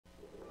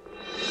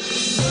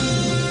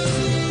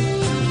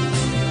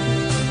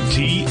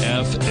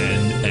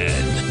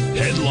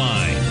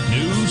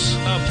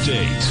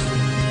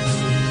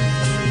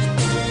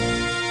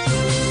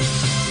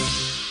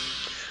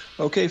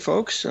Okay,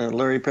 folks,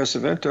 Larry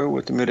Pesavento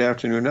with the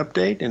mid-afternoon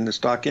update. In the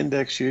stock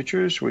index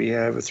futures, we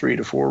have a 3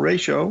 to 4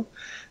 ratio.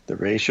 The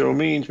ratio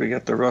means we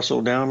got the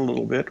Russell down a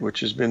little bit,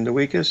 which has been the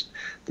weakest.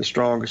 The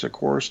strongest, of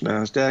course,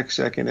 NASDAQ,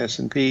 second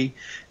S&P,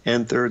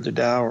 and third the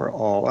Dow are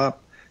all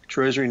up.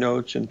 Treasury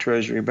notes and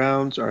Treasury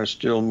bonds are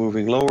still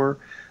moving lower.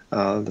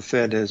 The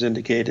Fed has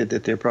indicated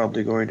that they're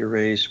probably going to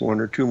raise one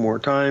or two more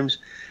times.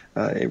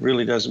 It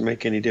really doesn't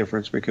make any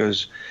difference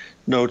because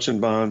notes and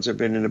bonds have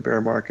been in a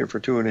bear market for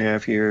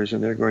 2.5 years,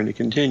 and they're going to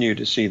continue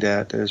to see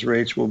that as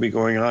rates will be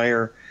going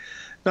higher.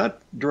 Not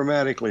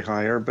dramatically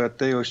higher, but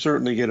they will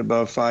certainly get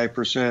above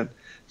 5%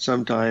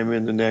 sometime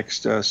in the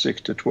next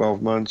 6 to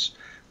 12 months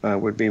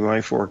would be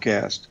my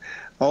forecast.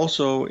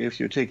 Also, if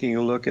you're taking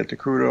a look at the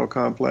crude oil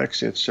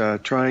complex, it's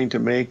trying to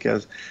make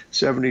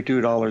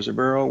 $72 a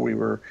barrel. We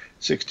were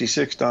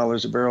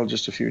 $66 a barrel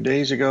just a few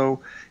days ago,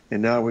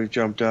 and now we've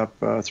jumped up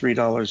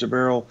 $3 a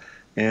barrel,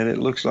 and it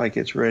looks like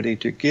it's ready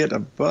to get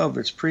above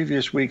its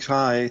previous week's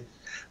high,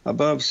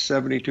 above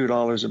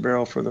 $72 a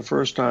barrel for the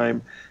first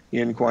time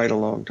in quite a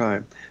long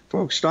time.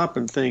 Folks, stop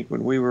and think.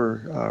 When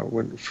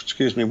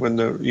when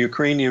the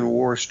Ukrainian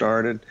war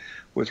started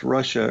with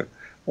Russia,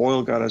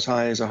 oil got as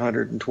high as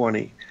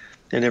 120.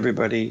 And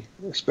everybody,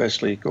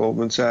 especially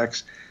Goldman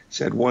Sachs,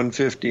 said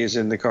 150 is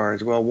in the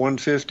cards. Well,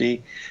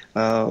 150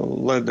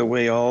 led the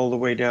way all the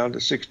way down to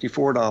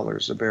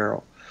 $64 a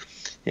barrel.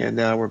 And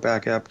now we're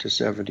back up to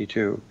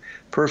 72.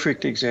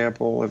 Perfect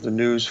example of the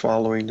news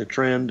following the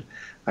trend.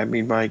 I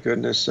mean, my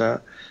goodness,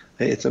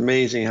 it's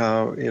amazing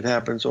how it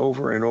happens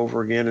over and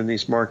over again in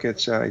these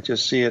markets. I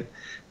just see it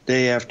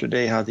day after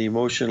day, how the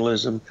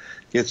emotionalism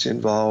gets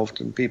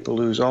involved and people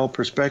lose all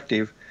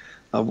perspective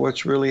of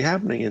what's really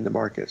happening in the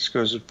markets.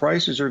 Because if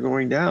prices are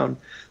going down,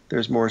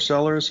 there's more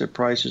sellers. If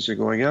prices are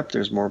going up,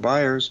 there's more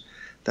buyers.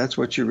 That's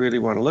what you really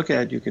want to look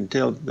at. You can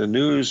tell the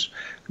news.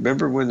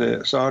 Remember when the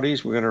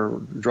Saudis were going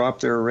to drop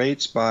their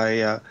rates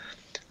by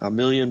 1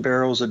 million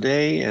barrels a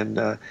day,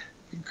 and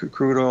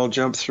crude oil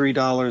jumped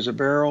 $3 a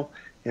barrel,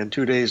 and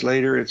 2 days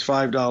later it's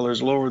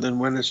 $5 lower than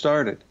when it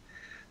started.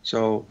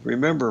 So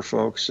remember,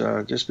 folks,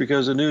 just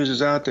because the news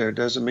is out there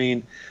doesn't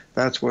mean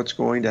that's what's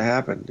going to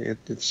happen.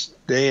 It's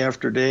day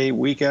after day,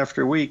 week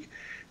after week,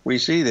 we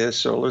see this,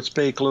 so let's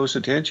pay close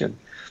attention.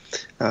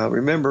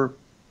 Remember,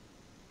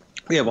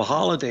 we have a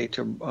holiday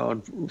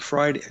on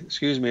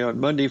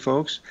Monday,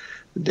 folks.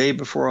 The day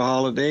before a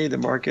holiday, the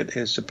market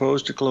is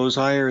supposed to close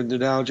higher in the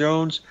Dow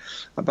Jones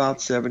about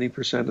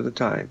 70% of the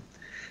time.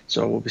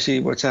 So we'll see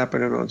what's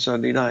happening on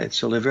Sunday night.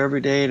 So live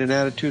every day in an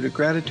attitude of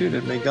gratitude,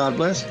 and may God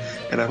bless.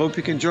 And I hope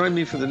you can join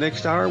me for the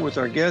next hour with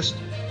our guest,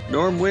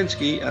 Norm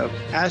Winsky of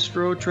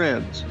Astro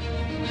Trends.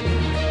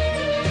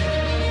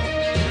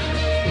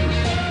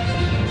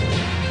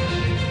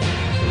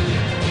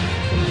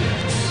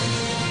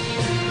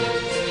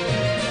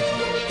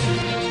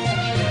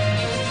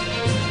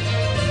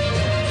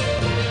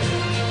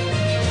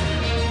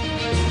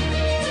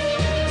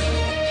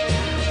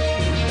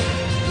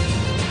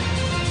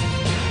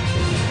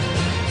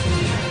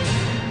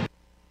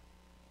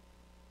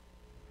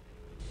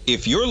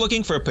 If you're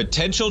looking for a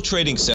potential trading